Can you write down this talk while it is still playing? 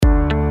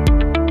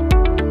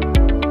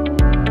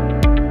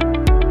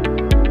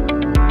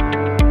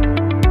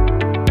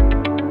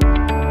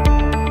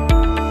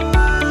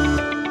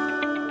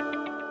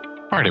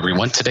right,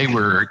 everyone. Today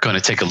we're going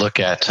to take a look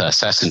at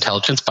SaaS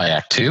Intelligence by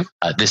Act2.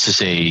 This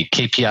is a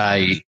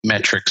KPI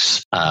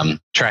metrics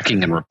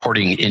tracking and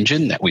reporting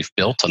engine that we've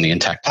built on the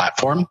Intacct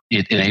platform.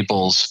 It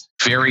enables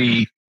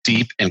very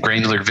deep and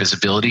granular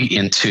visibility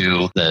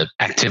into the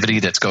activity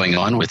that's going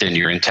on within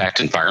your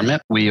Intacct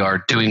environment. We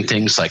are doing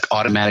things like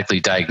automatically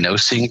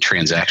diagnosing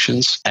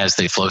transactions as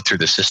they flow through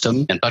the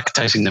system and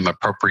bucketizing them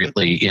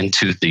appropriately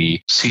into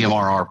the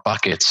CMRR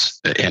buckets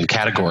and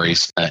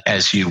categories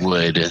as you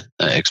would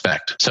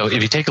expect. So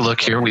if you take a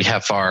look here, we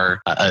have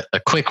a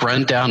quick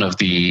rundown of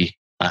the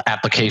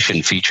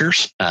application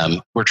features.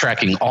 We're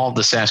tracking all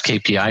the SaaS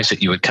KPIs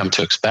that you would come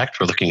to expect.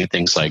 We're looking at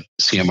things like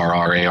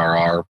CMRR,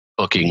 ARR,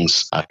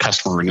 bookings,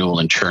 customer renewal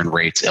and churn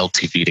rates,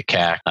 LTV to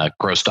CAC,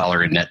 gross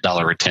dollar and net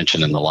dollar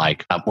retention, and the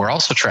like. We're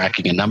also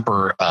tracking a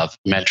number of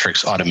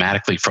metrics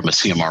automatically from a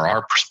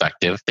CMRR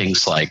perspective,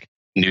 things like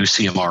new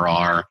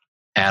CMRR,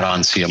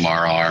 add-on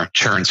CMRR,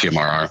 churn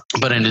CMRR.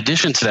 But in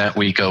addition to that,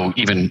 we go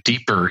even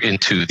deeper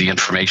into the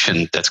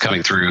information that's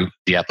coming through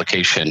the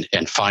application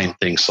and find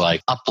things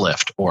like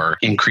uplift or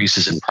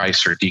increases in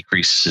price or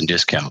decreases in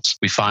discounts.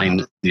 We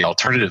find the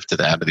alternative to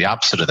that, or the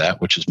opposite of that,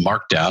 which is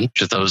markdown,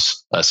 which is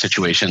those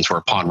situations where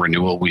upon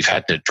renewal, we've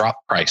had to drop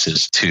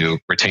prices to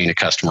retain a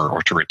customer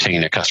or to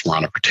retain a customer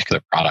on a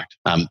particular product.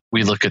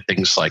 We look at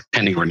things like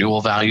pending renewal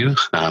value,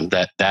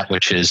 that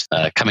which is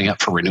coming up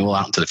for renewal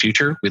out into the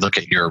future. We look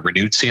at your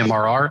renewed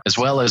CMRR, as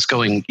well as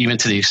going even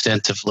to the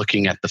extent of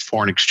looking at the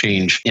foreign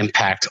exchange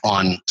impact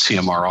on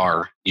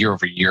CMRR year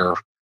over year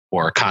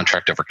or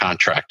contract over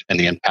contract and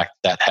the impact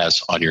that has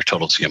on your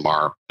total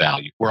CMR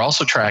value. We're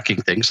also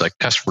tracking things like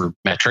customer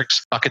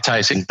metrics,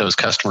 bucketizing those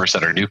customers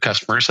that are new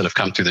customers that have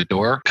come through the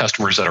door,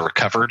 customers that are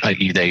recovered,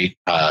 i.e.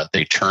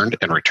 they churned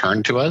and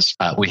returned to us.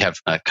 We have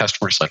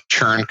customers like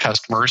churn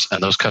customers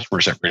and those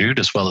customers that renewed,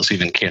 as well as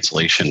even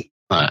cancellation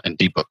and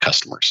debook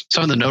customers.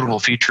 Some of the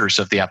notable features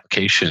of the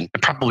application,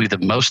 and probably the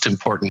most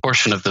important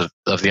portion of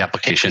the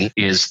application,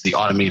 is the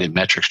automated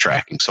metrics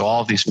tracking. So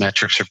all of these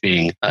metrics are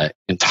being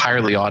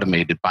entirely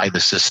automated by the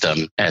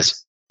system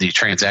as the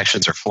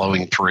transactions are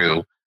flowing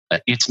through.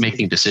 It's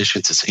making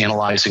decisions, it's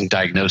analyzing,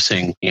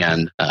 diagnosing,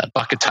 and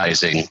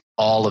bucketizing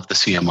all of the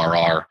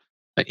CMRR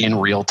in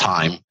real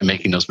time and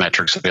making those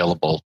metrics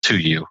available to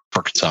you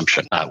for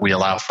consumption. We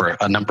allow for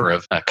a number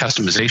of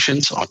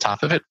customizations on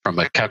top of it from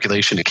a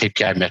calculation and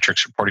KPI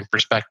metrics reporting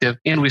perspective.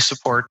 And we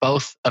support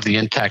both of the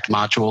Intacct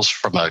modules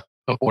from a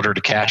order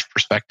to cash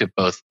perspective,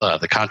 both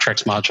the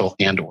contracts module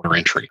and order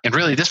entry. And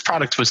really, this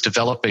product was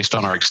developed based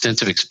on our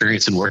extensive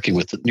experience in working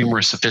with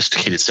numerous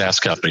sophisticated SaaS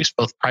companies,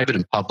 both private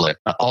and public,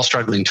 all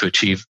struggling to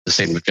achieve the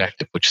same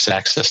objective, which is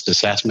access to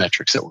SaaS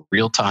metrics that were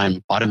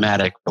real-time,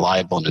 automatic,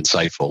 reliable, and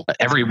insightful.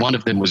 Every one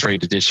of them was ready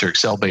to ditch their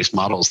Excel-based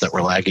models that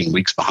were lagging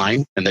weeks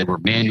behind, and they were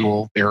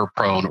manual,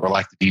 error-prone, or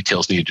lacked the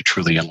details needed to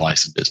truly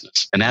analyze the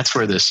business. And that's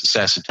where this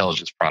SaaS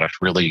Intelligence product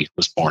really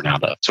was born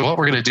out of. So what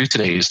we're going to do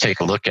today is take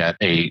a look at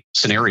a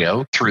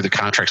scenario through the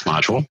contracts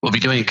module. We'll be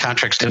doing a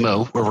contracts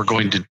demo where we're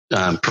going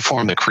to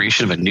perform the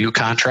creation of a new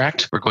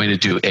contract. We're going to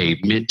do a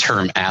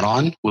midterm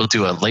add-on. We'll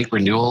do a late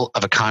renewal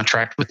of a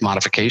contract with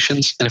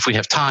modifications. And if we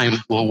have time,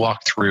 we'll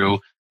walk through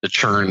the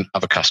churn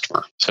of a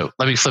customer. So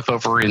let me flip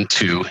over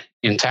into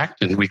Intacct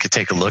and we could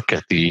take a look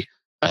at the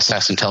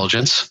SaaS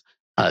Intelligence.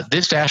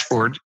 This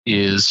dashboard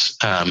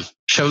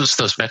shows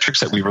those metrics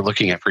that we were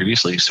looking at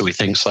previously. So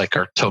things like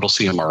our total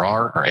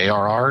CMRR, our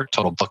ARR,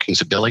 total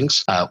bookings and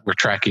billings. We're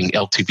tracking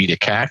LTV to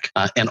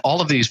CAC. And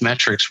all of these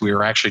metrics, we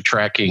are actually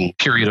tracking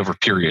period over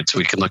period. So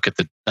we can look at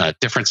the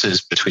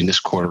differences between this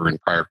quarter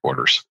and prior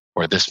quarters,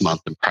 or this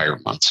month and prior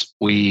months.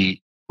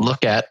 We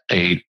look at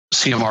a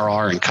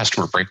CMRR and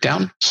customer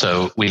breakdown.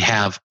 So we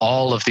have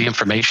all of the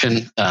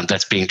information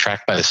that's being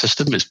tracked by the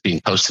system is being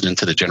posted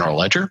into the general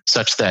ledger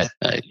such that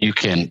you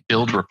can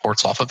build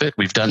reports off of it.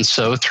 We've done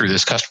so through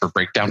this customer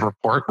breakdown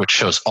report, which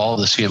shows all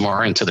of the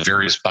CMRR into the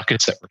various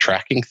buckets that we're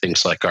tracking,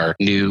 things like our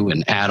new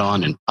and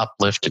add-on and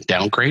uplift and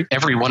downgrade.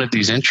 Every one of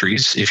these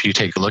entries, if you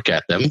take a look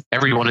at them,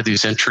 every one of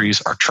these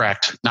entries are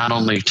tracked not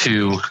only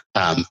to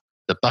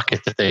the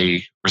bucket that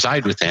they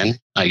reside within,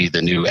 i.e.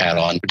 the new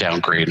add-on,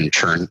 downgrade, and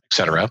churn, et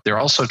cetera. They're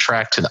also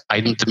tracked to the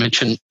item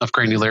dimension of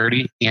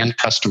granularity and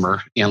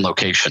customer and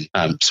location.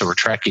 So we're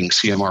tracking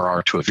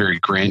CMRR to a very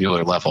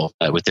granular level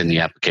within the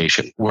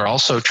application. We're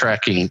also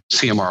tracking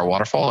CMRR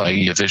waterfall,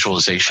 i.e. a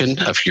visualization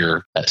of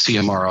your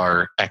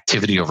CMRR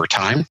activity over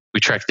time.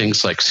 We track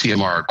things like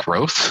CMRR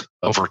growth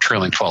over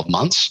trailing 12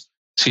 months,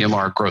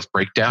 CMRR growth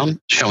breakdown,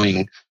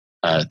 showing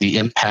the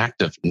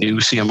impact of new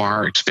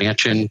CMR,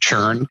 expansion,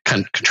 churn,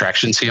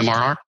 contraction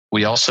CMRR.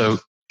 We also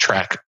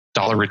track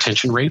dollar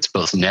retention rates,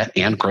 both net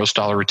and gross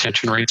dollar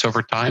retention rates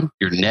over time,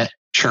 your net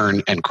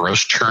churn and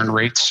gross churn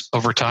rates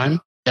over time,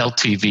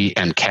 LTV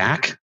and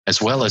CAC,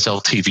 as well as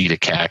LTV to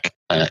CAC,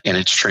 and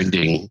it's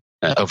trending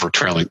over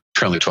trailing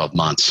 12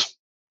 months.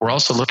 We're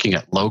also looking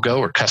at logo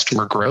or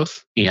customer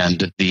growth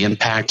and the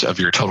impact of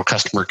your total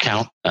customer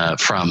count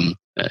from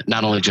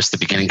not only just the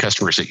beginning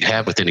customers that you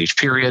have within each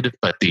period,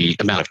 but the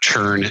amount of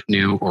churn,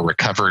 new or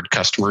recovered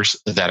customers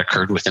that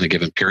occurred within a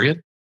given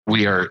period.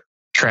 We are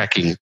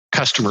tracking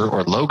customer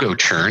or logo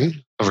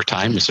churn over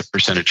time as a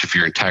percentage of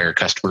your entire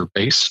customer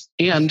base.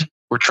 And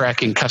we're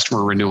tracking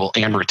customer renewal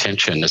and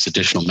retention as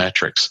additional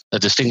metrics. A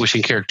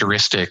distinguishing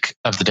characteristic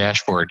of the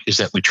dashboard is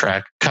that we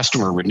track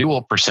customer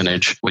renewal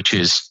percentage, which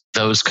is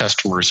those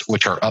customers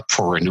which are up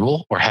for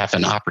renewal or have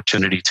an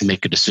opportunity to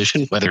make a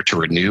decision whether to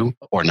renew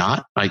or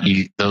not,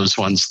 i.e. those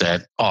ones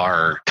that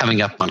are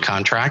coming up on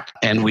contract.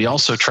 And we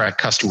also track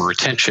customer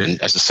retention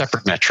as a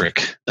separate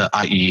metric,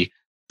 i.e.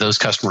 those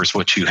customers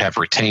which you have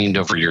retained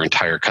over your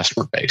entire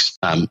customer base.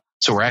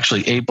 So we're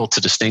actually able to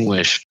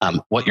distinguish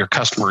what your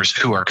customers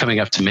who are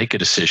coming up to make a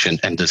decision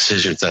and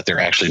decisions that they're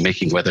actually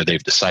making, whether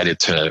they've decided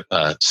to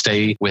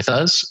stay with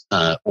us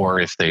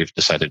or if they've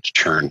decided to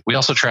churn. We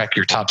also track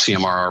your top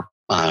CMRR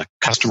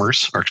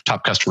customers or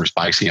top customers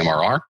by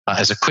CMRR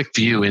as a quick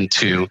view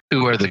into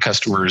who are the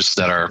customers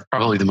that are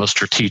probably the most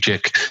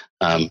strategic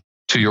to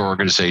your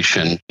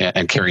organization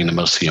and carrying the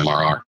most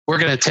CMRR. We're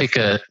going to take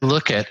a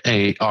look at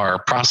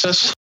our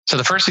process. So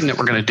the first thing that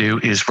we're going to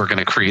do is we're going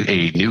to create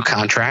a new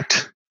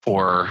contract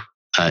for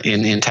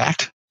in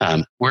Intacct.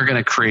 We're going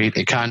to create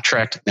a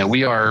contract. Now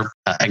we are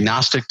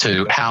agnostic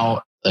to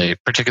how a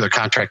particular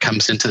contract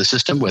comes into the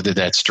system, whether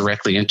that's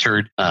directly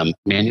entered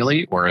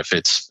manually or if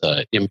it's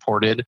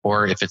imported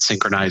or if it's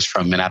synchronized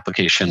from an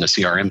application, a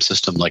CRM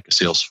system like a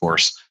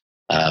Salesforce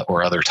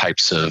or other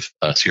types of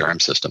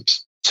CRM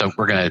systems. So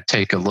we're going to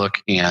take a look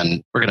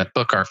and we're going to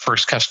book our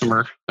first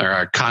customer or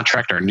our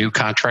contract, our new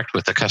contract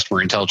with the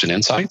Customer Intelligent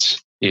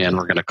Insights. And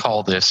we're going to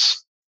call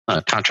this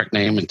contract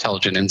name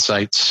Intelligent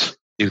Insights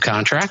New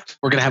Contract.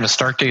 We're going to have a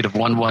start date of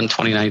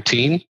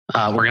 1/1/2019.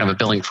 We're going to have a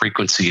billing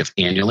frequency of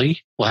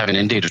annually. We'll have an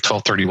end date of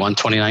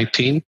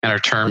 12/31/2019. And our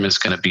term is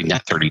going to be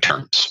net 30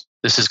 terms.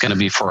 This is going to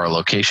be for our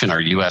location,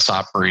 our U.S.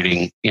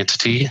 operating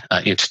entity,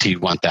 Entity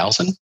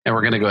 1000. And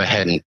we're going to go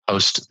ahead and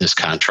post this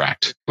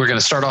contract. We're going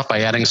to start off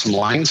by adding some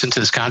lines into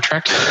this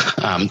contract.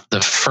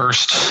 The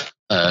first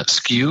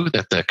SKU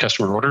that the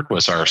customer ordered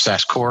was our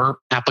SaaS Core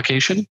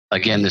application.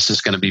 Again, this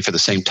is going to be for the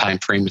same time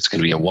frame. It's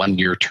going to be a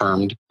 1-year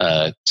termed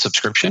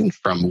subscription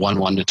from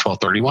 1/1 to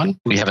 12/31.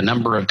 We have a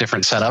number of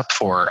different setup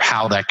for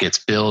how that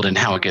gets billed and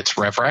how it gets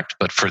rev-rec.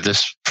 But for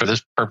this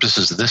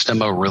purposes of this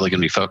demo, we're really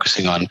going to be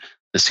focusing on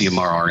the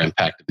CMRR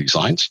impact of these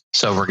lines.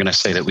 So we're going to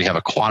say that we have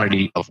a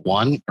quantity of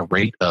 1, a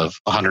rate of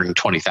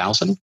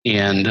 120,000,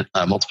 and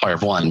a multiplier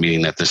of 1,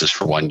 meaning that this is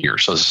for 1 year.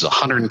 So this is a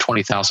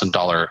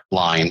 $120,000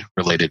 line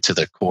related to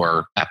the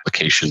core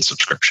application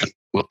subscription.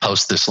 We'll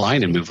post this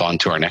line and move on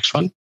to our next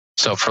one.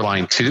 So for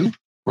line 2,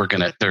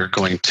 they're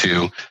going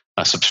to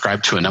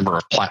subscribe to a number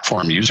of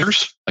platform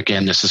users.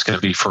 Again, this is going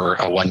to be for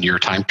a 1-year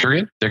time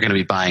period. They're going to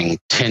be buying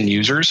 10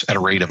 users at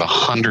a rate of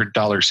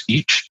 $100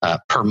 each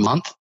per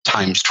month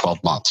times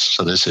 12 months.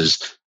 So this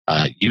is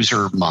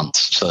user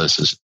months. So this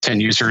is 10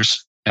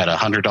 users at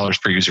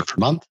 $100 per user per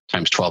month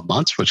times 12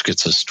 months, which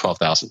gets us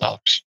 $12,000.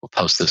 We'll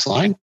post this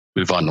line,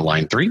 move on to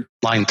line 3.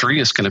 Line 3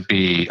 is going to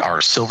be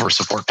our Silver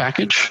support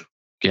package.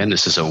 Again,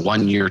 this is a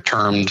 1-year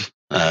termed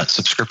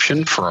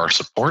subscription for our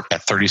support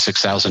at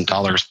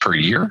 $36,000 per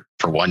year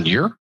for 1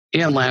 year.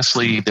 And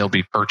lastly, they'll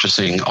be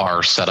purchasing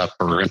our setup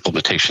or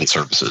implementation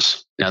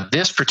services. Now,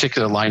 this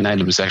particular line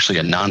item is actually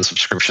a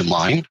non-subscription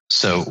line.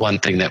 So one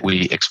thing that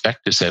we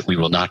expect is that we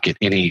will not get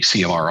any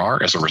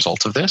CMRR as a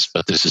result of this,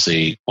 but this is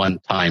a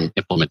one-time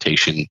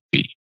implementation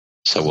fee.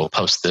 So we'll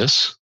post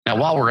this. Now,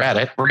 while we're at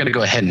it, we're going to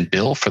go ahead and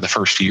bill for the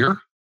first year,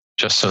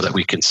 just so that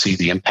we can see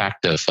the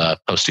impact of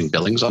posting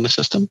billings on the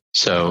system.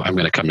 So I'm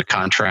going to come to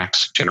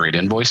Contracts, Generate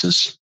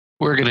Invoices.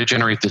 We're going to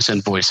generate this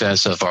invoice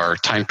as of our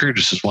time period.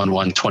 This is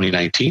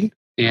 1/1/2019.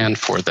 And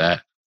for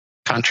that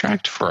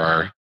contract, for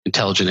our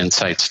Intelligent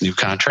Insights new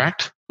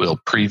contract, we'll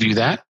preview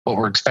that. What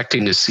we're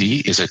expecting to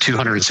see is a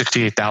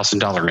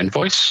 $268,000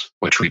 invoice,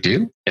 which we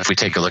do. If we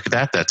take a look at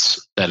that,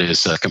 that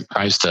is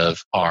comprised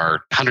of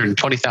our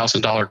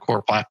 $120,000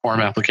 core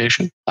platform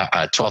application,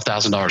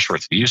 $12,000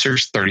 worth of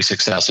users,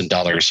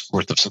 $36,000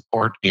 worth of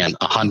support, and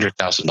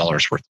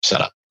 $100,000 worth of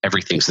setup.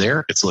 Everything's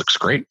there. It looks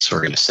great. So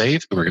we're going to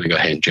save and we're going to go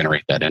ahead and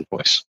generate that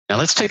invoice. Now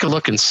let's take a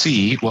look and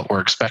see what we're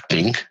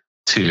expecting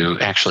to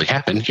actually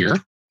happen here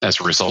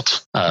as a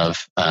result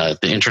of the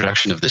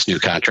introduction of this new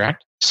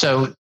contract.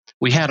 So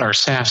we had our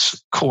SaaS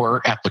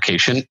Core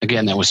application.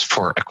 Again, that was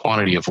for a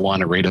quantity of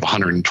 1, a rate of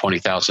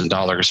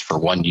 $120,000 for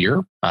 1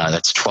 year.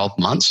 That's 12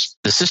 months.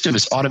 The system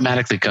is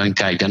automatically going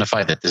to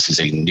identify that this is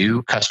a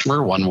new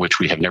customer, one which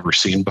we have never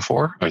seen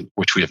before, or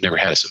which we have never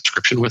had a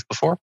subscription with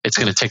before. It's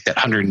going to take that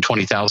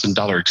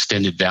 $120,000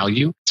 extended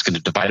value. It's going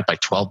to divide it by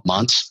 12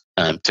 months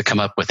to come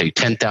up with a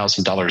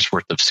 $10,000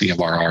 worth of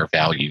CMRR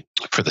value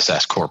for the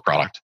SaaS Core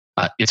product.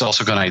 It's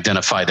also going to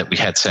identify that we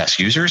had SaaS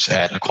users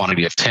at a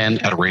quantity of 10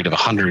 at a rate of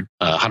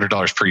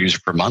 $100 per user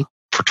per month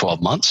for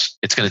 12 months.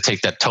 It's going to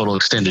take that total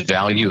extended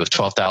value of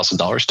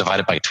 $12,000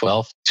 divided by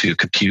 12 to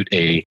compute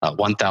a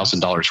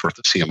 $1,000 worth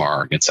of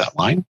CMRR against that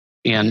line.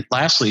 And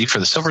lastly, for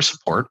the Silver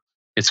support,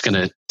 it's going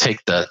to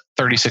take the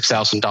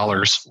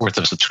 $36,000 worth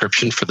of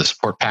subscription for the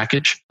support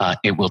package.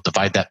 It will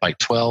divide that by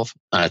 12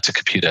 to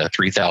compute a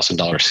 $3,000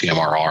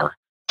 CMRR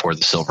for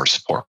the Silver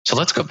support. So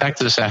let's go back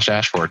to the SaaS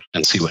dashboard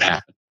and see what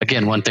happened.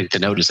 again, one thing to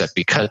note is that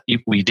because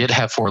we did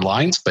have 4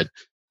 lines, but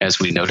as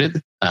we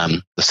noted,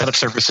 the setup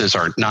services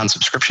are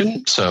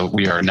non-subscription, so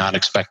we are not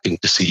expecting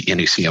to see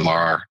any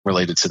CMRR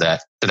related to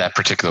that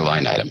particular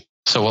line item.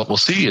 So what we'll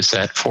see is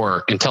that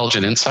for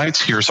Intelligent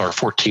Insights, here's our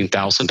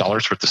 $14,000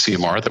 worth of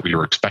CMR that we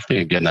were expecting.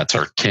 Again, that's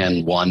our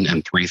 $10,000, $1,000,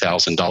 and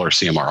 $3,000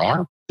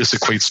 CMRR. This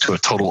equates to a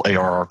total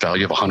ARR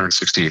value of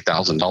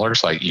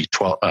 $168,000, i.e.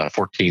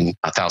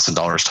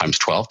 $14,000 times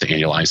 12 to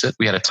annualize it.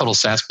 We had a total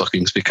SaaS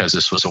bookings because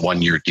this was a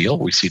 1-year deal.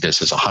 We see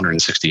this as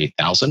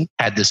 $168,000.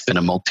 Had this been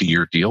a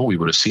multi-year deal, we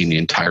would have seen the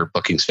entire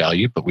bookings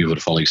value, but we would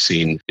have only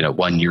seen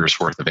 1 year's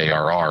worth of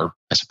ARR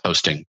as a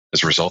posting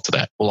as a result of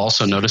that. We'll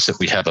also notice that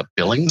we have a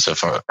billings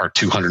of our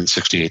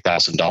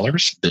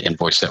 $268,000, the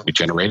invoice that we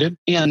generated.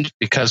 And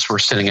because we're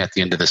sitting at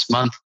the end of this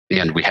month,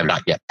 and we have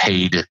not yet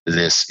paid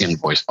this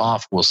invoice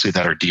off, we'll see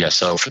that our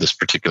DSO for this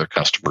particular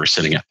customer is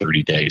sitting at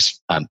 30 days.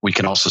 We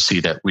can also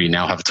see that we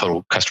now have a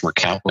total customer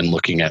count when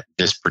looking at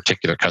this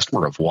particular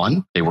customer of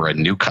 1. They were a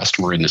new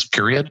customer in this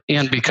period.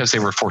 And because they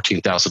were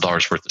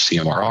 $14,000 worth of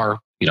CMRR,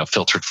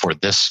 filtered for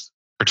this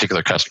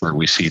particular customer,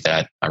 we see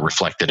that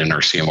reflected in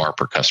our CMR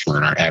per customer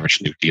and our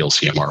average new deal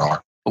CMRR.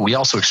 But we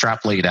also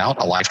extrapolate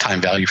out a lifetime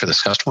value for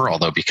this customer,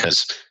 although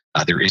because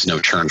there is no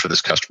churn for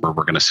this customer,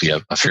 we're going to see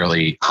a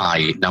fairly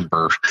high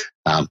number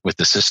with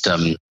the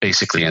system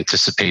basically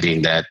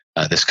anticipating that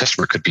this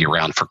customer could be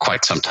around for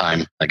quite some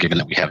time, given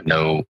that we have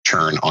no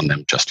churn on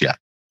them just yet.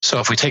 So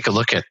if we take a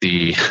look at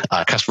the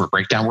customer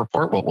breakdown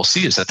report, what we'll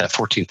see is that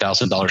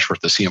 $14,000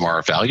 worth of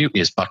CMR value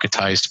is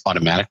bucketized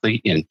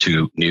automatically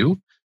into new.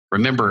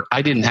 Remember,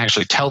 I didn't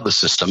actually tell the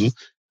system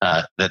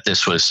that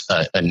this was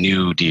a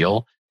new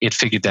deal. It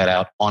figured that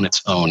out on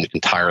its own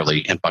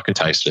entirely and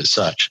bucketized it as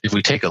such. If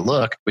we take a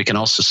look, we can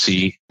also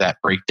see that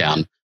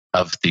breakdown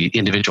of the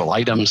individual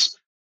items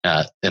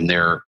and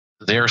their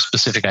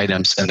specific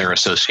items and their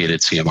associated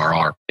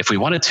CMRR. If we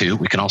wanted to,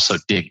 we can also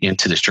dig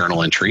into this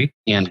journal entry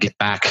and get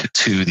back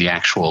to the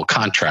actual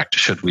contract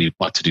should we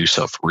want to do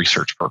so for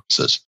research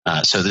purposes.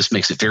 So this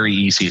makes it very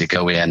easy to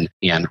go in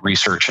and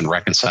research and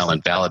reconcile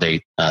and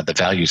validate the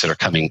values that are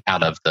coming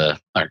out of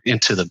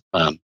into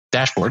the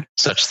dashboard,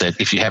 such that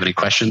if you have any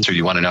questions or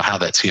you want to know how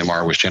that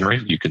CMR was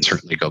generated, you can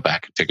certainly go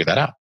back and figure that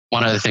out.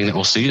 One other thing that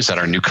we'll see is that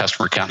our new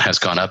customer count has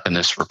gone up in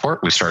this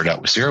report. We started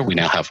out with 0. We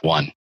now have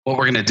 1. What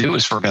we're going to do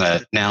is we're going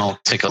to now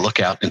take a look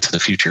out into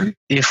the future.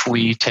 If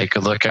we take a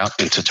look out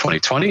into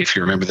 2020, if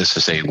you remember, this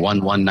is a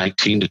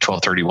 1/1/19 to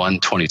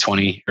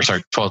 12/31/2020, or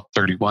sorry,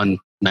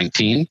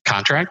 12/31/19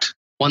 contract.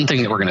 One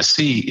thing that we're going to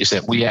see is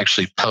that we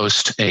actually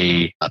post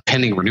a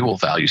pending renewal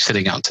value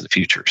sitting out into the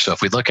future. So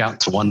if we look out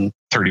to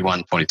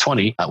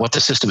 1/31/2020, what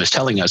the system is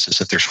telling us is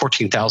that there's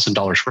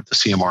 $14,000 worth of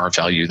CMR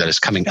value that is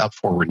coming up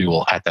for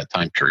renewal at that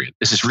time period.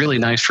 This is really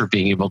nice for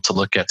being able to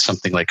look at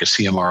something like a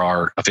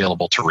CMRR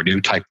available to renew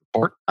type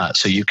report.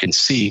 So you can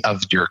see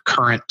of your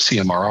current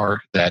CMRR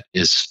that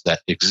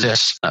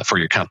exists for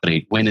your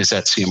company, when is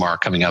that CMR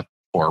coming up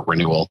for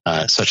renewal,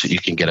 such that you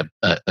can get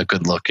a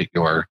good look at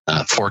your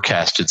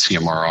forecasted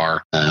CMRR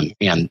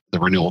and the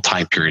renewal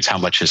time periods, how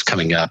much is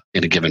coming up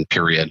in a given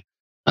period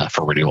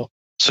for renewal.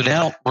 So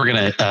now we're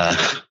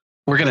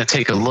gonna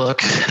take a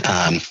look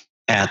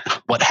at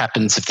what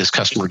happens if this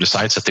customer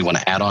decides that they want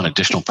to add on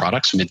additional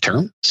products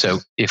midterm. So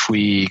if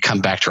we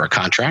come back to our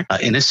contract,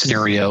 in this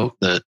scenario,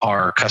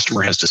 our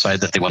customer has decided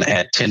that they want to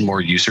add 10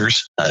 more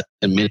users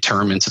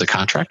midterm into the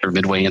contract or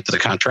midway into the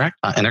contract,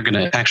 and they're going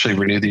to actually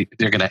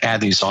they're going to add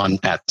these on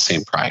at the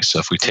same price. So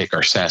if we take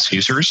our SaaS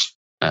users,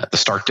 the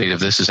start date of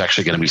this is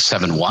actually going to be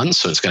 7/1,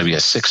 so it's going to be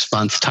a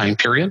 6-month time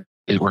period.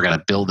 We're going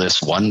to bill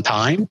this one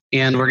time,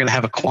 and we're going to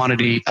have a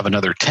quantity of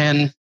another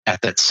 10 at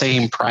that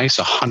same price,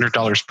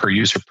 $100 per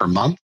user per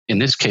month. In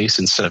this case,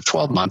 instead of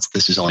 12 months,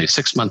 this is only a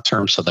 6-month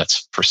term, so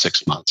that's for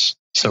 6 months.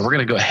 So we're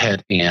going to go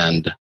ahead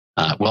and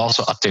we'll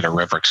also update our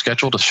RevRec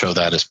schedule to show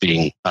that as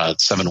being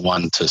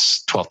 7/1 to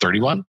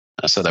 12/31,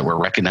 so that we're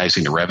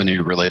recognizing the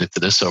revenue related to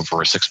this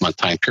over a 6-month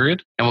time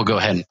period. And we'll go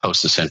ahead and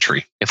post this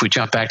entry. If we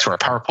jump back to our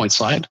PowerPoint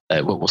slide,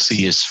 what we'll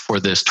see is for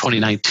this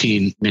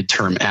 2019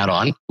 midterm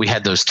add-on, we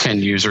had those 10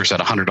 users at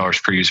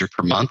 $100 per user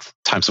per month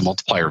times a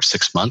multiplier of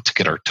 6 months to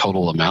get our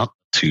total amount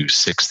to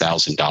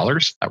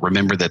 $6,000.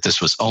 Remember that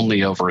this was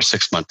only over a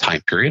 6-month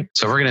time period.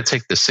 So we're going to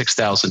take the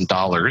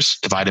 $6,000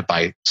 divided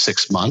by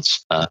 6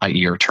 months, a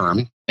year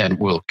term, and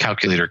we'll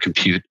calculate or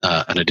compute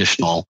an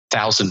additional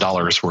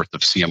 $1,000 worth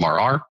of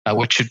CMRR,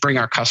 which should bring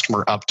our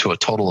customer up to a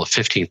total of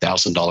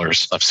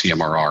 $15,000 of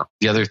CMRR.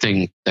 The other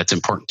thing that's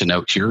important to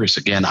note here is,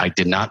 again, I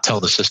did not tell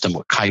the system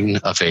what kind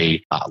of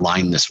a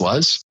line this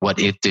was. What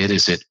it did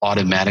is it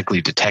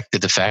automatically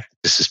detected the fact that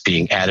this is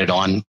being added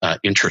on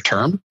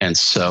intra-term, and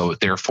so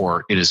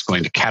therefore it is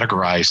going to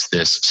categorize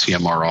this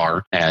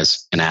CMRR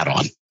as an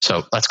add-on.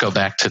 So let's go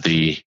back to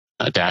the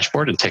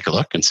dashboard and take a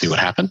look and see what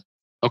happened.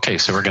 Okay,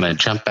 so we're going to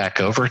jump back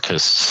over to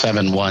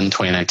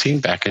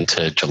 7/1/2019, back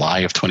into July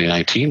of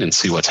 2019 and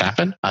see what's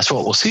happened. So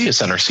what we'll see is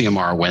that our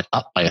CMR went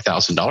up by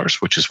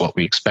 $1,000, which is what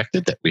we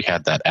expected, that we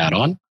had that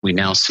add-on. We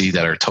now see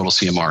that our total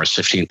CMR is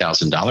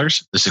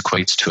 $15,000. This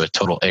equates to a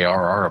total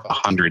ARR of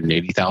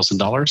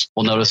 $180,000.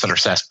 We'll notice that our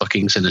SaaS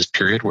bookings in this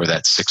period were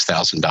that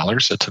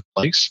 $6,000 that took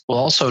place. We'll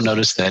also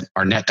notice that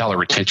our net dollar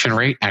retention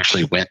rate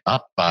actually went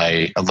up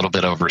by a little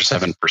bit over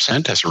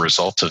 7% as a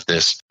result of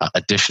this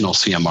additional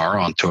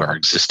CMR onto our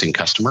existing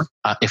customer.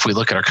 If we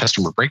look at our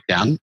customer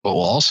breakdown, what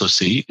we'll also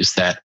see is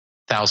that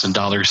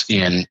 $1,000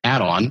 in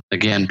add-on,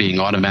 again, being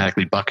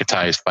automatically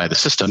bucketized by the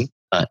system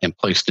and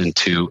placed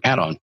into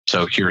add-on.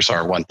 So here's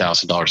our $1,000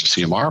 of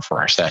CMR for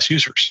our SaaS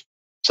users.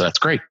 So that's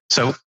great.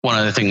 So one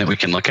other thing that we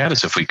can look at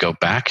is if we go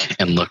back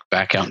and look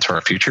back out into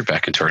our future,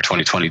 back into our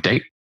 2020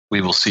 date,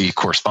 we will see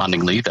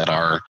correspondingly that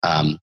our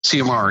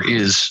CMR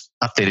is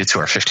updated to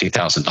our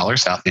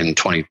 $15,000 out in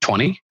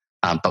 2020.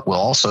 But we'll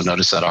also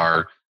notice that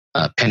our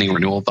pending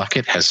renewal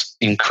bucket has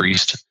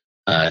increased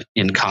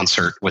in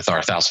concert with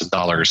our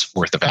 $1,000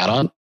 worth of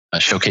add-on,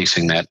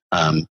 showcasing that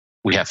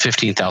we have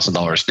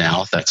 $15,000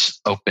 now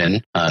that's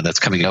open, that's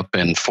coming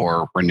open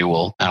for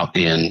renewal out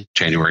in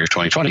January of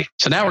 2020.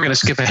 So now we're going to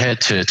skip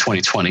ahead to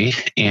 2020,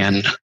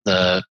 and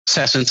the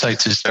SaaS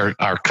Insights is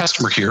our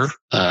customer here.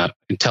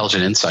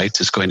 Intelligent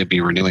Insights is going to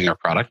be renewing our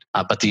product,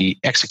 but the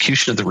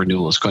execution of the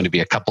renewal is going to be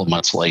a couple of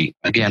months late.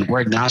 Again, we're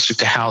agnostic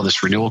to how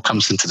this renewal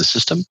comes into the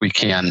system. We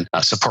can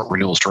support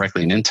renewals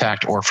directly in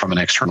Intacct or from an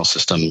external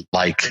system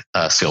like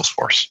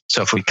Salesforce.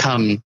 So if we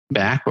come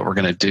back, what we're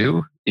going to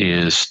do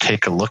is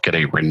take a look at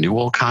a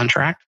renewal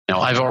contract. Now,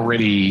 I've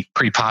already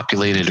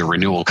pre-populated a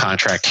renewal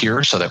contract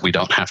here so that we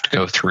don't have to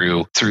go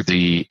through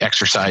the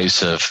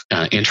exercise of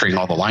entering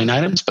all the line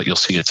items, but you'll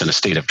see it's in a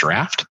state of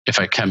draft. If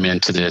I come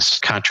into this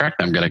contract,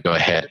 I'm going to go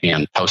ahead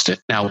and post it.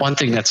 Now, one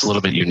thing that's a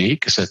little bit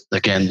unique is that,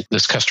 again,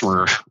 this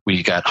customer,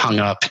 we got hung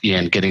up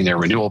in getting their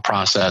renewal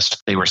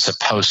processed. They were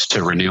supposed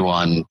to renew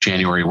on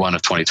January 1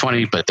 of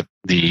 2020, but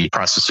the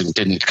processing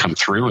didn't come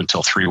through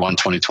until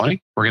 3/1/2020.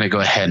 We're going to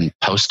go ahead and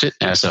post it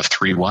as of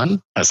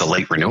 3/1 as a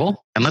late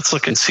renewal. And let's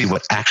look and see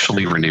what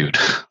actually renewed.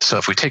 So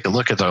if we take a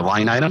look at our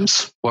line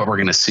items, what we're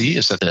going to see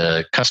is that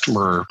the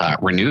customer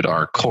renewed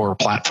our core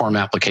platform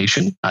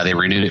application. They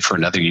renewed it for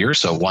another year.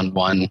 So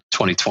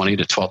 1/1/2020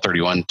 to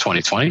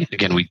 12/31/2020.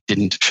 Again, we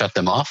didn't shut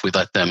them off. We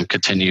let them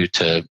continue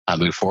to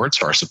move forward.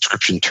 So our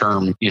subscription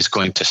term is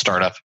going to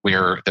start up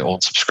where the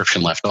old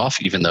subscription left off,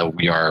 even though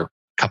we are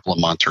couple of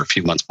months or a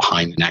few months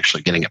behind in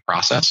actually getting it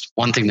processed.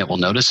 One thing that we'll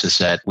notice is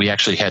that we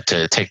actually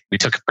we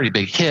took a pretty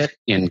big hit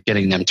in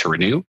getting them to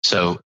renew.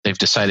 So they've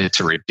decided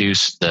to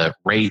reduce the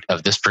rate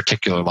of this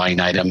particular line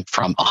item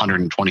from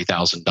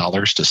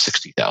 $120,000 to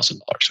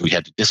 $60,000. So we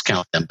had to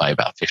discount them by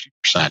about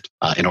 50%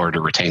 in order to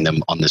retain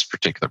them on this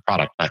particular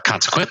product.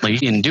 Consequently,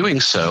 in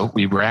doing so,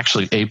 we were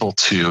actually able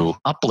to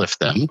uplift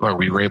them, or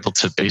we were able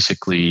to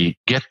basically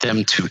get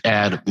them to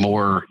add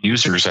more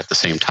users at the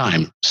same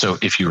time. So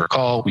if you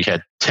recall, we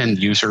had 10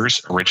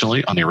 users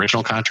originally on the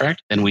original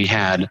contract. Then we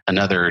had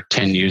another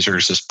 10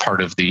 users as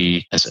part of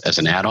as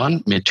an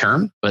add-on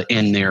midterm. But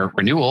in their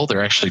renewal,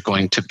 they're actually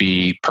going to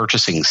be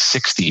purchasing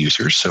 60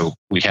 users. So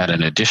we had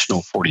an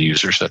additional 40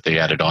 users that they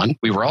added on.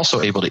 We were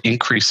also able to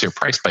increase their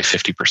price by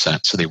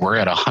 50%. So they were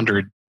at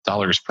 $100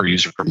 per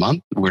user per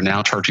month. We're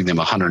now charging them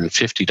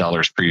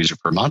 $150 per user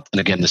per month. And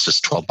again, this is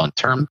a 12-month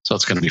term, so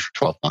it's going to be for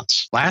 12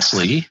 months.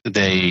 Lastly,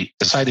 they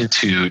decided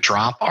to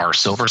drop our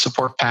silver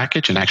support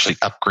package and actually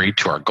upgrade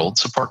to our gold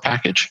support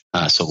package.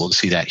 So we'll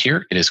see that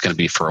here. It is going to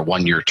be for a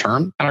 1-year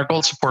term. And our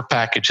gold support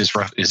package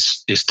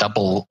is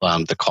double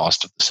the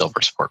cost of the silver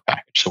support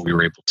package. So we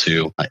were able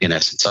to, in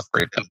essence,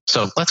 upgrade them.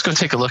 So let's go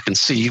take a look and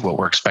see what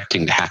we're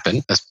expecting to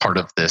happen as part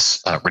of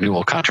this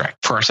renewal contract.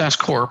 For our SaaS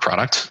Core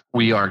product,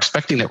 we are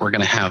expecting that we're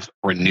going to have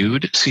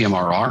renewed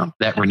CMRR.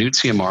 That renewed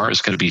CMR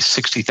is going to be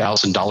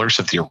 $60,000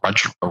 of the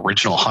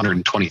original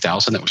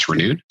 $120,000 that was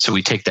renewed. So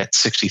we take that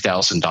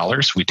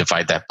 $60,000, we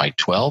divide that by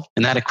 12,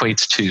 and that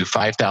equates to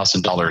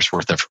 $5,000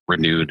 worth of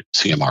renewed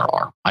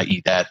CMRR,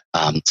 i.e. that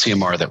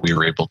CMR that we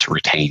were able to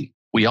retain.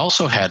 We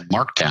also had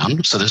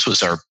markdown. So this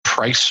was our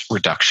price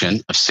reduction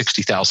of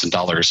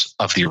 $60,000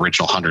 of the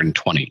original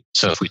 120.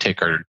 So if we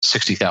take our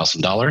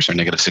 $60,000 or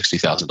negative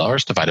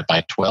 $60,000 divided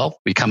by 12,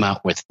 we come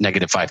out with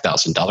negative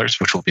 $5,000,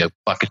 which will be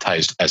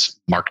bucketized as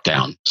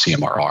markdown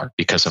CMRR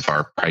because of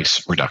our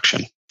price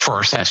reduction. For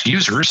our SaaS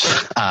users,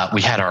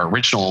 we had our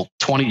original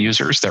 20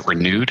 users that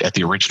renewed at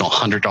the original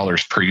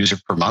 $100 per user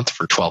per month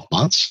for 12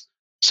 months.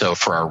 So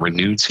for our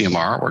renewed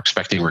CMR, we're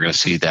going to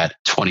see that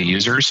 20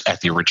 users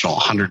at the original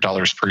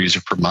 $100 per user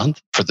per month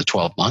for the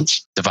 12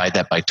 months. Divide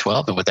that by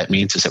 12. And what that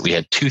means is that we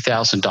had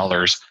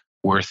 $2,000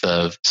 worth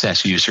of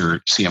SaaS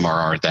user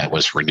CMRR that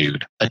was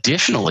renewed.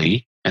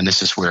 Additionally, and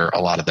this is where a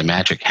lot of the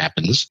magic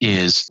happens,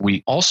 is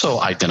we also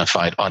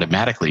identified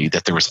automatically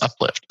that there was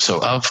uplift.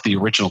 So of the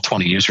original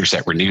 20 users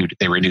that renewed,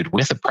 they renewed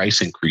with a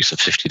price increase of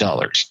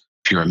 $50.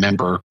 If you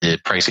remember, the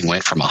pricing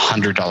went from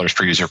 $100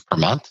 per user per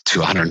month to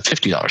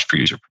 $150 per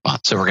user per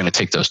month. So we're going to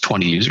take those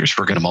 20 users,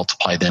 we're going to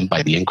multiply them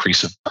by the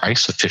increase of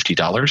price of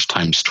 $50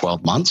 times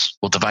 12 months.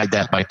 We'll divide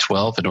that by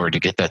 12 in order to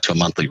get that to a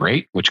monthly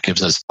rate, which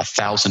gives us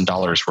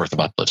 $1,000 worth of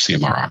uplift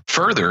CMRR.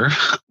 Further,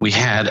 we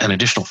had an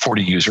additional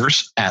 40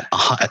 users at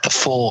the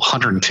full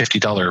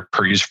 $150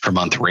 per user per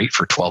month rate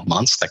for 12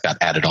 months that got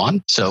added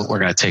on. So we're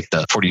going to take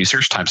the 40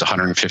 users times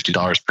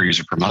 $150 per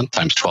user per month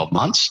times 12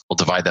 months. We'll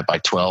divide that by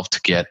 12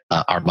 to get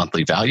our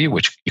monthly value,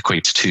 which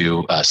equates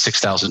to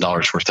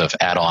 $6,000 worth of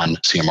add-on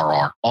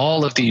CMRR.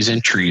 All of these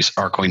entries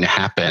are going to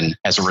happen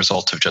as a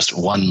result of just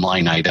one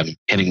line item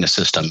hitting the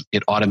system.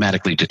 It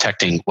automatically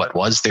detecting what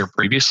was there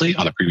previously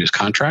on the previous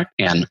contract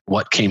and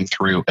what came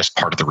through as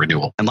part of the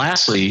renewal. And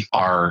lastly,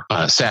 our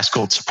SaaS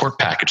Gold support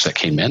package that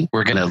came in,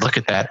 we're going to look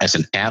at that as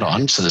an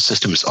add-on. So the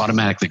system is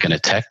automatically going to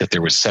detect that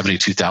there was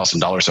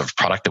 $72,000 of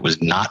product that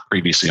was not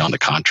previously on the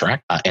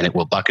contract, and it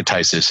will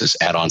bucketize this as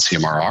add-on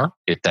CMRR.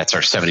 That's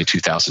our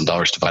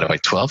 $72,000 divided by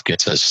 12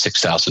 gets us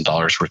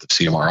 $6,000 worth of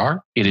CMRR.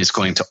 It is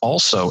going to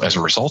also, as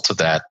a result of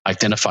that,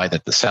 identify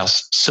that the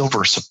SaaS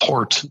Silver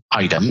support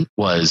item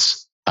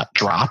was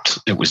dropped.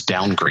 It was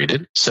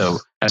downgraded. So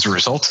as a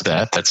result of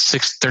that, that's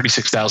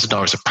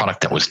 $36,000 of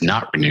product that was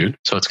not renewed.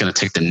 So it's going to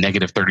take the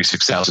negative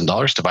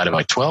 $36,000 divided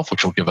by 12,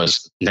 which will give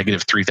us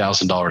negative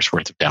 $3,000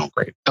 worth of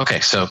downgrade. Okay,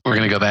 so we're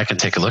going to go back and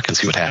take a look and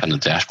see what happened in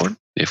the dashboard.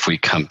 If we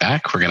come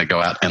back, we're going to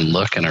go out and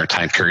look in our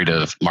time period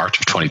of March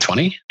of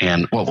 2020.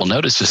 And what we'll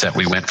notice is that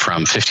we went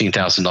from $15,000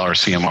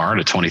 CMR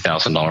to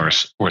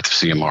 $20,000 worth of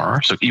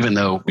CMR. So even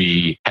though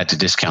we had to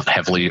discount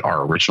heavily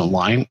our original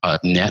line,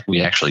 net,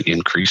 we actually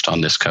increased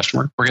on this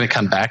customer. We're going to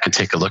come back and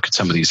take a look at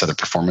some of these other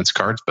performance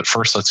cards. But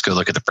first, let's go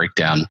look at the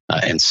breakdown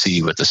and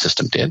see what the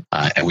system did.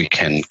 And we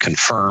can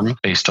confirm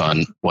based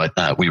on what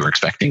we were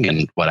expecting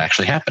and what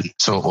actually happened.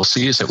 So what we'll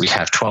see is that we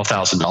have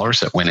 $12,000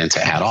 that went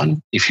into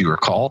add-on. If you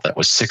recall, that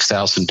was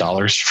 $6,000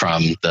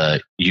 from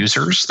the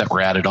users that were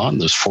added on,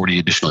 those 40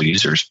 additional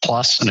users,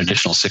 plus an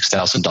additional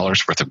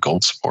 $6,000 worth of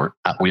gold support.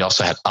 We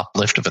also had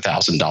uplift of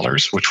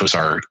 $1,000, which was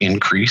our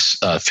increase,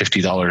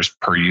 $50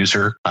 per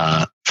user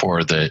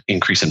for the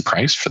increase in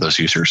price for those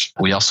users.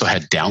 We also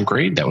had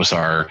downgrade. That was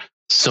our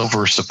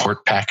Silver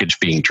support package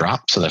being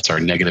dropped. So that's our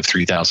negative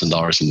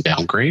 $3,000 in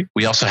downgrade.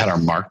 We also had our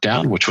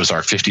markdown, which was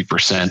our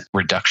 50%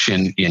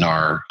 reduction in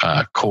our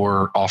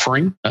core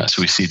offering.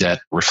 So we see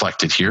that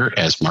reflected here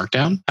as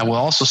markdown. And we'll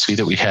also see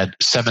that we had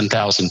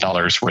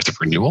 $7,000 worth of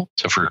renewal.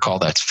 So if we recall,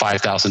 that's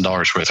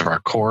 $5,000 worth of our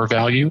core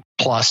value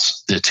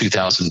plus the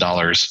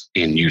 $2,000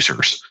 in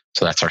users.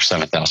 So that's our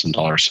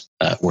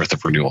 $7,000 worth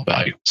of renewal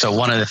value. So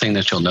one of the things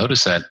that you'll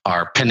notice that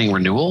our pending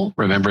renewal,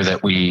 remember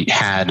that we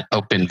had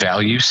open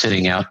value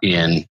sitting out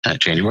in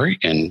January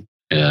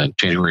of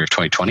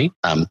 2020.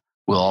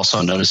 We'll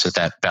also notice that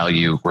that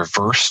value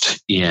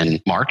reversed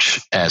in March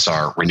as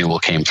our renewal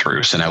came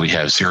through. So now we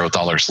have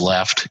 $0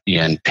 left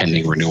in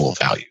pending renewal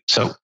value.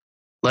 So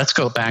let's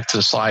go back to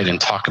the slide and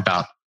talk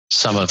about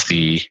some of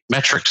the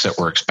metrics that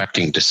we're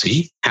expecting to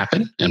see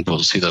happen, and we'll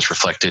see those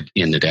reflected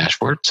in the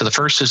dashboard. So the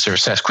first is our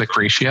SaaS quick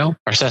ratio.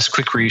 Our SaaS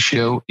quick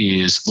ratio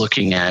is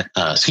looking at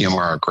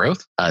CMRR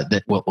growth.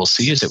 That what we'll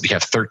see is that we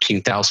have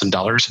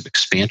 $13,000 of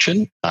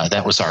expansion.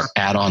 That was our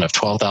add-on of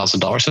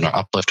 $12,000 and our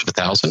uplift of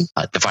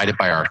 $1,000 divided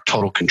by our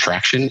total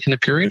contraction in the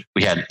period.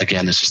 We had,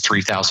 again, this is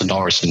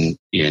 $3,000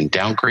 in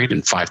downgrade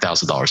and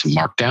 $5,000 in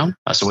markdown.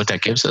 So what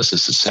that gives us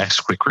is a SaaS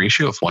quick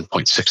ratio of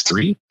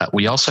 1.63.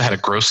 We also had a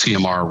gross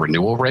CMR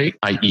renewal rate,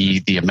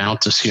 i.e. the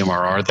amount of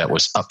CMRR that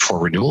was up for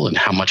renewal and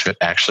how much of it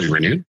actually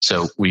renewed.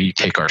 So we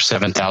take our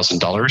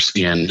 $7,000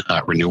 in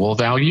renewed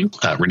value,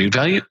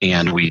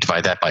 and we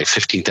divide that by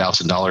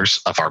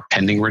 $15,000 of our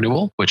pending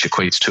renewal, which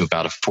equates to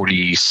about a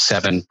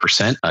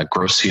 47%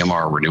 gross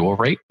CMR renewal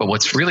rate. But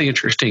what's really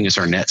interesting is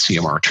our net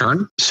CMR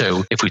turn.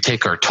 So if we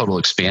take our total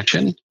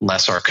expansion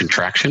less our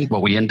contraction,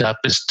 what we end up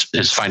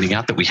is finding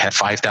out that we had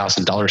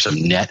 $5,000 of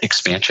net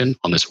expansion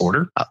on this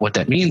order. What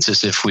that means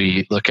is if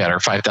we look at our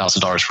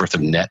 $5,000 worth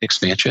of net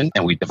expansion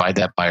and we divide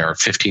that by our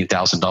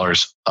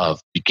 $15,000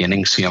 of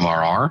beginning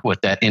CMRR,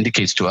 what that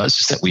indicates to us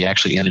is that we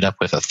actually ended up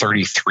with a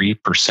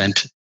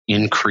 33%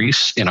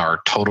 increase in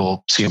our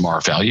total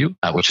CMR value,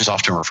 which is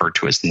often referred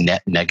to as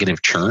net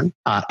negative churn.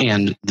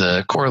 And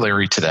the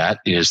corollary to that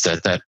is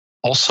that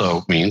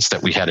also means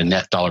that we had a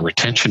net dollar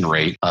retention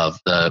rate of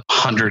the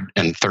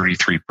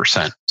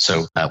 133%.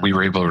 So we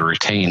were able to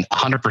retain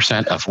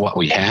 100% of what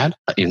we had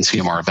in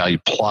CMR value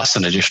plus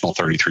an additional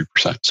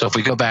 33%. So if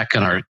we go back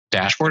in our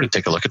dashboard and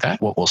take a look at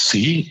that, what we'll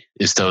see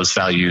is those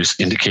values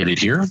indicated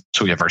here.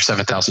 So we have our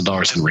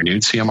 $7,000 in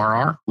renewed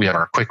CMRR. We have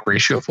our quick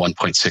ratio of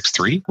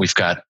 1.63. We've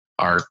got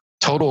our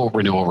total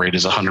renewal rate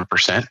is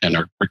 100% and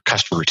our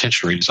customer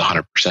retention rate is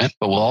 100%,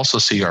 but we'll also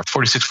see our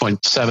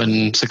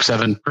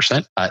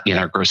 46.767% in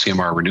our gross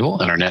CMR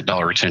renewal and our net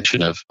dollar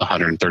retention of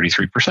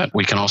 133%.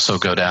 We can also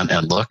go down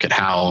and look at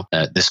how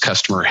this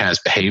customer has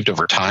behaved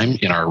over time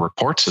in our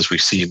reports as we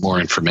see more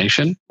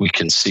information. We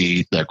can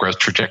see the growth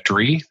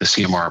trajectory, the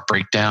CMR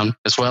breakdown,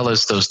 as well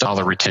as those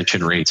dollar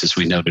retention rates. As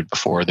we noted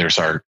before, there's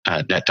our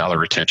net dollar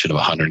retention of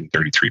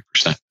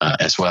 133%,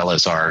 as well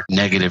as our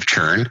negative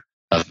churn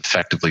of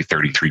effectively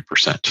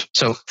 33%.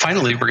 So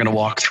finally, we're going to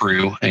walk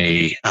through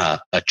a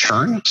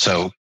churn.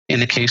 So in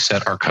the case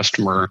that our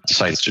customer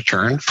decides to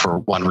churn for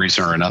one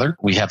reason or another,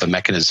 we have a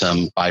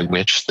mechanism by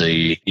which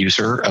the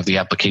user of the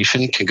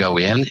application can go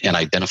in and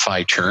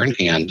identify churn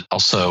and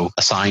also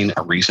assign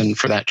a reason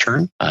for that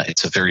churn.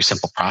 It's a very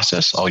simple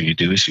process. All you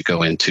do is you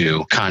go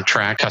into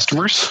contract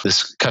customers.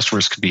 This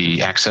customers can be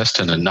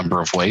accessed in a number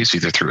of ways,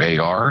 either through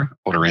AR,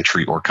 order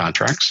entry, or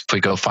contracts. If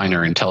we go find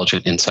our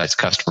Intelligent Insights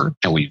customer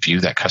and we view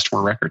that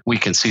customer record, we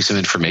can see some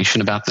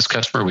information about this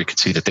customer. We can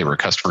see that they were a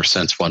customer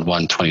since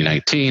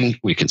 1/1/2019.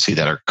 We can see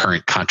that our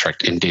current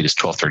contract end date is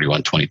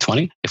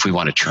 12/31/2020. If we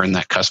want to churn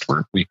that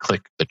customer, we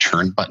click the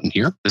churn button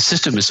here. The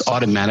system is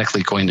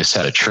automatically going to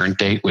set a churn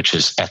date, which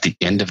is at the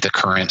end of the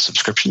current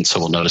subscription. So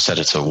we'll notice that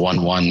it's a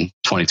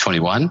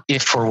 1/1/2021.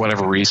 If for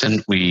whatever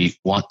reason we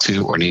want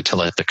to or need to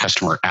let the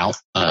customer out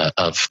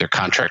of their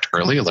contract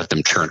early, let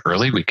them churn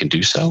early, we can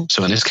do so.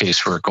 So in this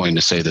case, we're going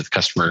to say that the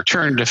customer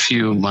churned a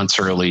few months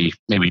early,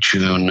 maybe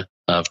June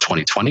of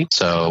 2020.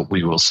 So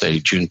we will say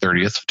June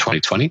 30th,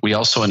 2020. We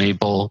also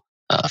enable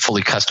a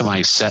fully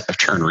customized set of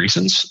churn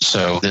reasons.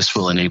 So this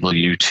will enable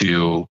you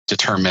to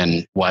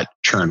determine what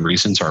churn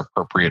reasons are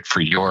appropriate for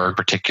your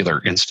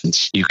particular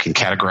instance. You can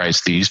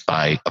categorize these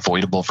by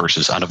avoidable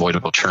versus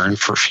unavoidable churn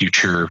for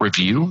future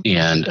review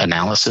and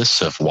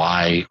analysis of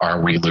why are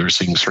we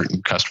losing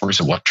certain customers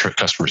and what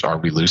customers are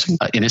we losing.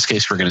 In this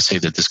case, we're going to say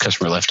that this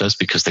customer left us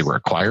because they were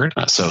acquired.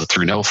 So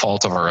through no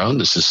fault of our own,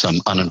 this is some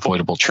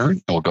unavoidable churn,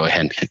 and we'll go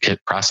ahead and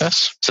hit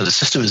process. So the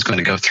system is going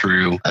to go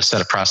through a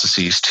set of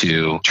processes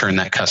to churn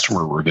that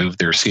customer, remove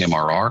their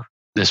CMRR.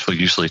 This will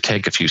usually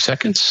take a few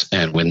seconds.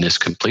 And when this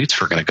completes,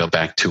 we're going to go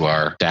back to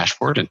our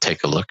dashboard and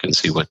take a look and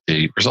see what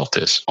the result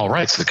is. All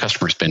right, so the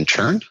customer's been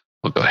churned.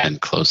 We'll go ahead and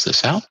close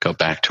this out, go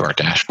back to our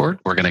dashboard.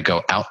 We're going to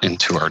go out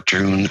into our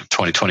June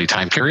 2020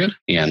 time period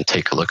and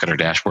take a look at our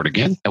dashboard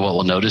again. And what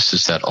we'll notice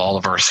is that all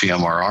of our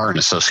CMRR and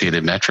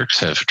associated metrics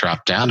have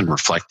dropped down and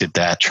reflected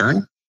that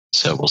churn.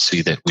 So we'll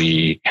see that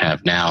we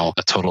have now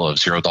a total of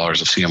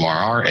 $0 of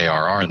CMRR,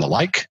 ARR, and the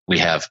like. We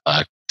have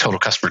a total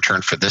customer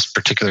churn for this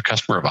particular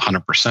customer of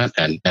 100%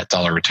 and net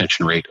dollar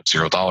retention rate of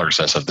 $0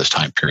 as of this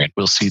time period.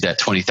 We'll see that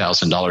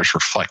 $20,000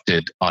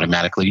 reflected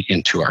automatically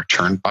into our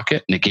churn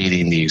bucket,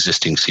 negating the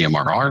existing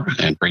CMRR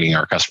and bringing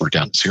our customer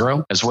down to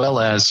 0, as well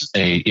as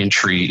a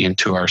entry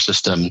into our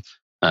system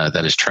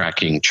that is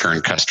tracking churn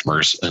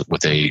customers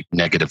with a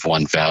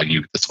 -1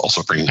 value that's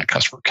also bringing that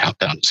customer count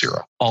down to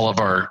 0. All of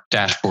our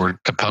dashboard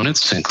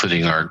components,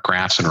 including our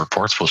graphs and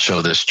reports, will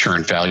show this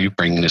churn value,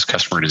 bringing this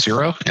customer to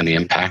 0 and the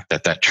impact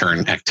that that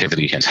churn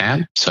activity has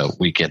had. So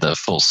we get a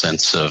full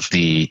sense of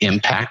the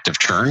impact of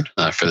churn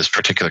for this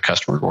particular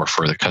customer or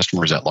for the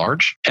customers at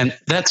large. And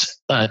that's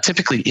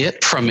typically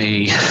it from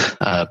a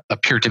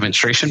pure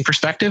demonstration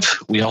perspective.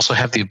 We also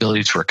have the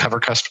ability to recover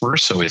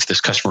customers. So if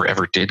this customer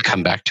ever did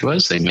come back to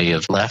us, they may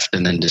have left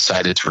and then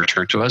decided to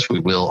return to us.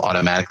 We will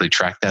automatically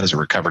track that as a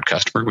recovered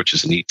customer, which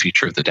is a neat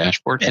feature of the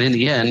dashboard. And in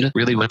the end,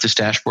 really what this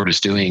dashboard is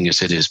doing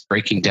is it is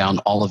breaking down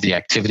all of the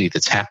activity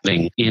that's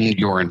happening in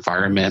your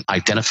environment,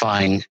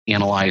 identifying,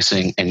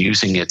 analyzing, and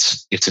using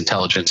its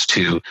intelligence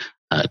to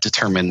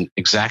determine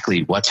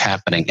exactly what's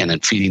happening and then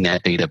feeding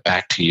that data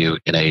back to you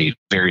in a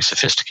very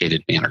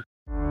sophisticated manner.